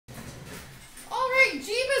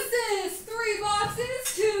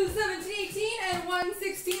1,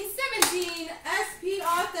 16, 17, SP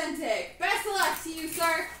Authentic. Best of luck to you,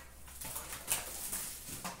 sir.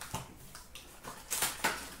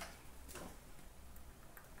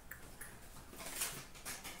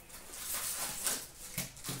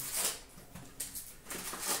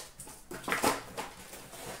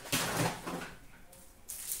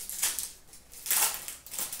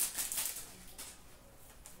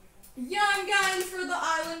 Young Guns for the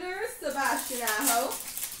Islanders, Sebastian Aho.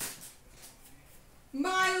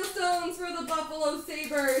 Milestones for the Buffalo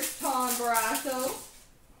Sabres, Tom Barrasso.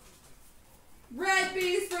 Red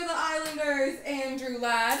base for the Islanders, Andrew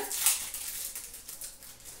Ladd.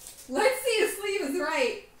 Let's see if sleeve is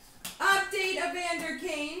right. Update Evander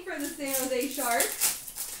Kane for the San Jose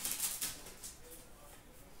Sharks.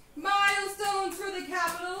 Milestones for the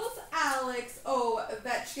Capitals, Alex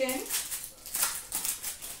Ovechkin.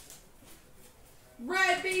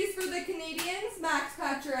 Red base for the Canadiens, Max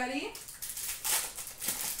Pacioretty.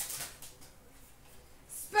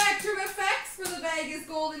 Spectrum effects for the Vegas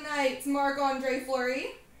Golden Knights, Marc-Andre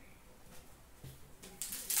Fleury.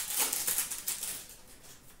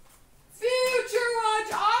 Future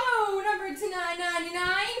Watch Auto, number to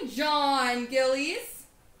 999, John Gillies.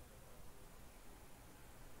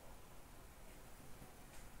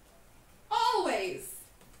 Always.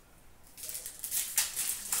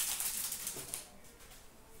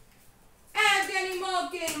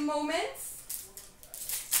 Malkin moments.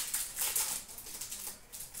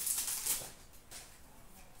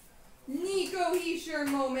 Nico Hischier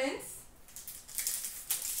moments.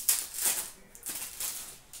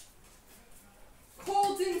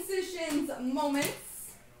 Colton Sissons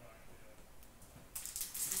moments.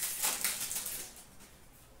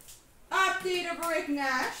 Update of Rick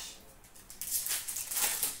Nash.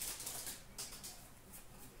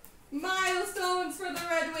 Milestones for the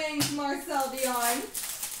Red Wings, Marcel Dion.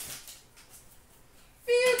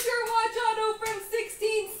 Future Watch Auto from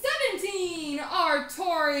 16-17,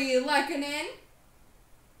 Arturi Lehkonen.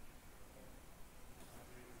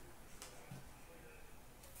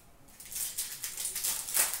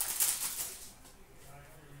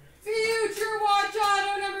 Future Watch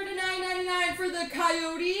Auto number to 999 for the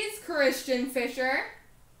Coyotes, Christian Fischer.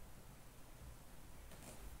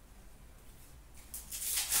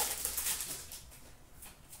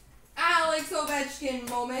 Alex Ovechkin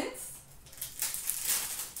moments.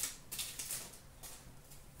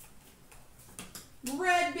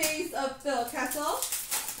 Red base of Phil Kessel.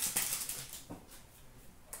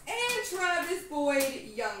 And Travis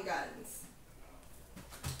Boyd, Young Guns.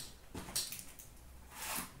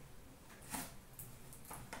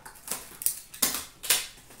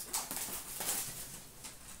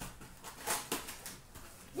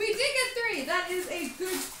 We did get 3. That is a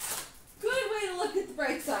good way to look at the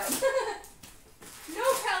bright side. No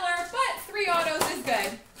color, but 3 autos is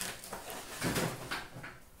good.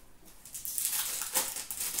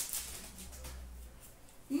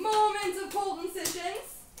 Moments of Colton Sissons.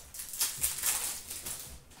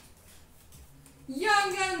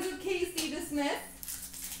 Young Guns of Casey DeSmith.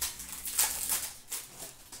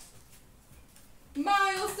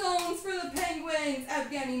 Milestones for the Penguins,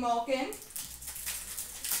 Evgeny Malkin.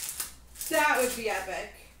 That would be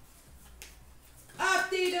epic.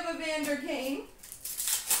 Update of Evander Kane.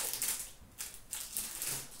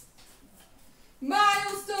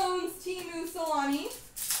 Milestones, Timu Solani.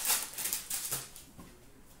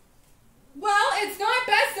 Well, it's not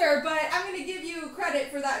Besser, but I'm going to give you credit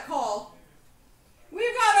for that call.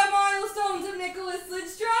 We've got a Milestones of Nicholas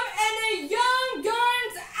Lidstrom and a Young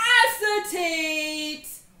Guns Acetate,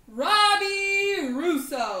 Robbie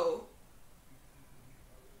Russo.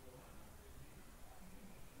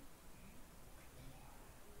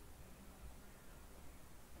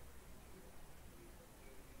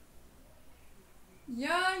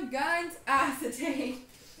 Young Guns Acetate.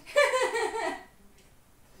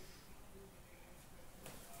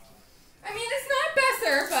 I mean, it's not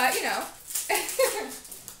Besser, but, you know.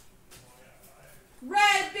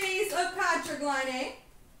 Red base of Patrick Laine.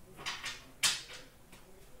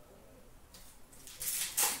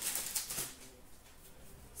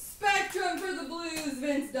 Spectrum for the Blues,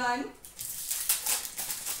 Vince Dunn.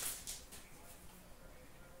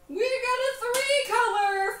 We got a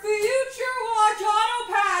 3-color Future Watch Auto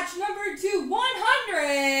Patch number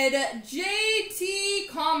 2/100, JT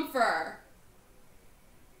Compher.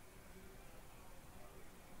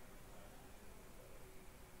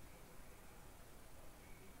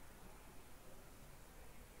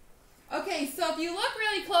 Okay, so if you look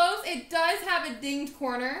really close, it does have a dinged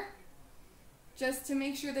corner. Just to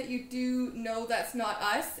make sure that you do know that's not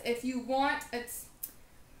us. If you want,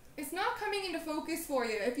 It's not coming into focus for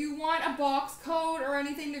you. If you want a box code or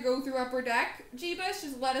anything to go through Upper Deck, Jebus,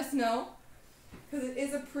 just let us know. Because it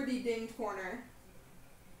is a pretty dinged corner.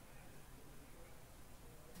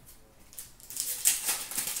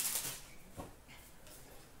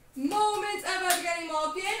 Moments of Evgeny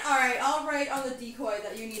Malkin. Alright, I'll write on the decoy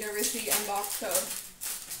that you need a receipt and box code.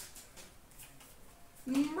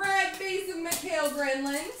 Red base of Mikhail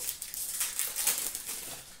Granlund.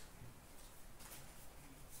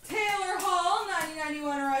 Taylor Hall,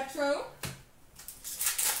 1991 Retro.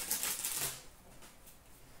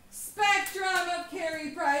 Spectrum of Carey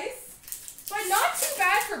Price. But not too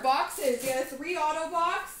bad for boxes. You got a 3 auto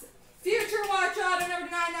box. Future Watch Auto number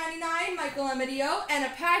 999, Michael Amadio, and a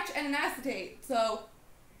patch and an acetate. So,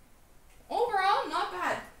 overall, not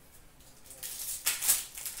bad.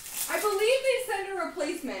 I believe they send a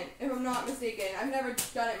replacement, if I'm not mistaken. I've never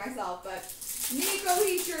done it myself, but Nico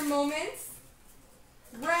Heischer Moments.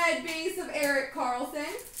 Red base of Erik Karlsson.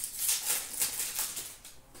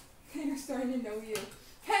 They're starting to know you.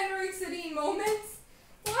 Henrik Sedin Moments.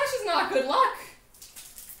 Well, that's just not good luck.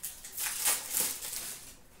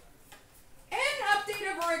 And an update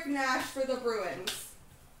of Rick Nash for the Bruins.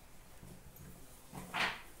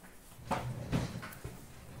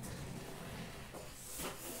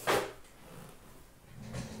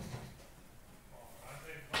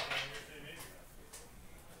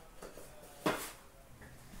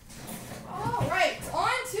 Alright,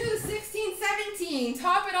 on to the 16-17.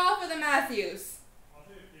 Top it off with a Matthews.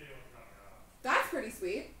 That's pretty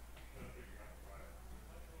sweet.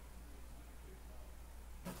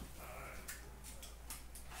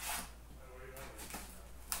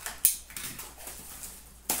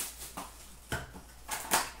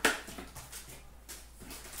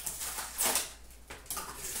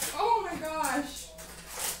 Oh my gosh.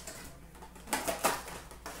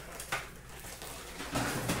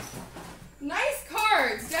 Nice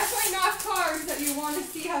cards. Definitely not cards that you want to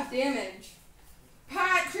see have damage.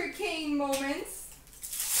 Patrick Kane Moments.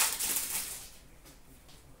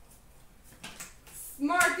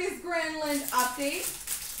 Marcus Granlund Update.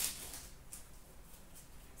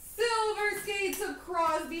 Silver Skates of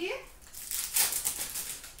Crosby.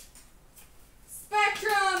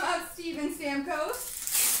 Spectrum of Steven Stamkos.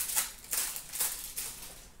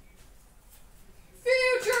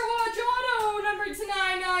 Future Watch Auto number to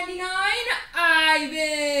 999,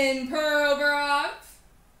 Ivan Provorov.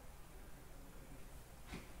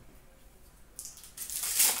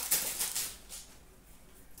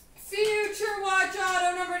 Future Watch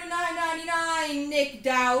Auto number to 999, Nick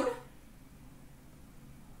Dowd.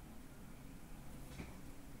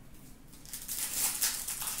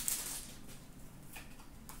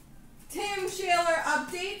 Tim Shaler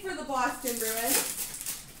Update for the Boston Bruins.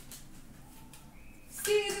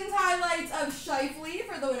 Season's highlights of Scheifele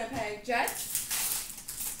for the Winnipeg Jets.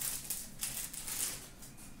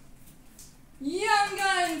 Young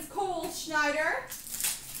Guns Cole Schneider.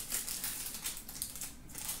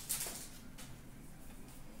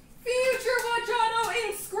 Future Watch Auto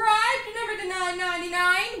inscribed number to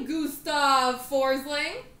 999, Gustav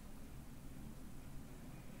Forsling.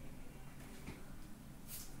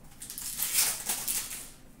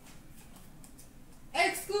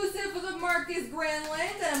 Exclusive of the Marcus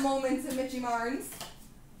Granlund and a Moments of Mitchie Marnes.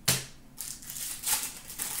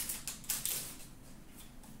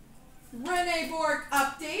 Rene Bourque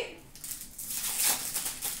Update.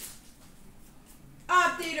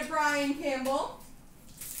 Update of Brian Campbell.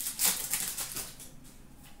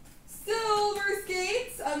 Silver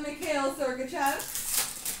Skates of Mikhail Sergachev.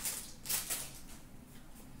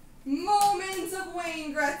 Moments of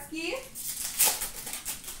Wayne Gretzky.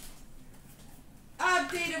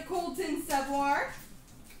 Update of Colton Savoie.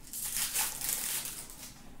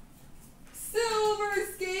 Silver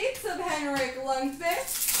Skates of Henrik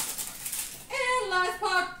Lundqvist. And last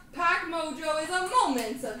pack mojo is a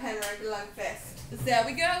Moments of Henrik Lundqvist. There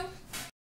we go.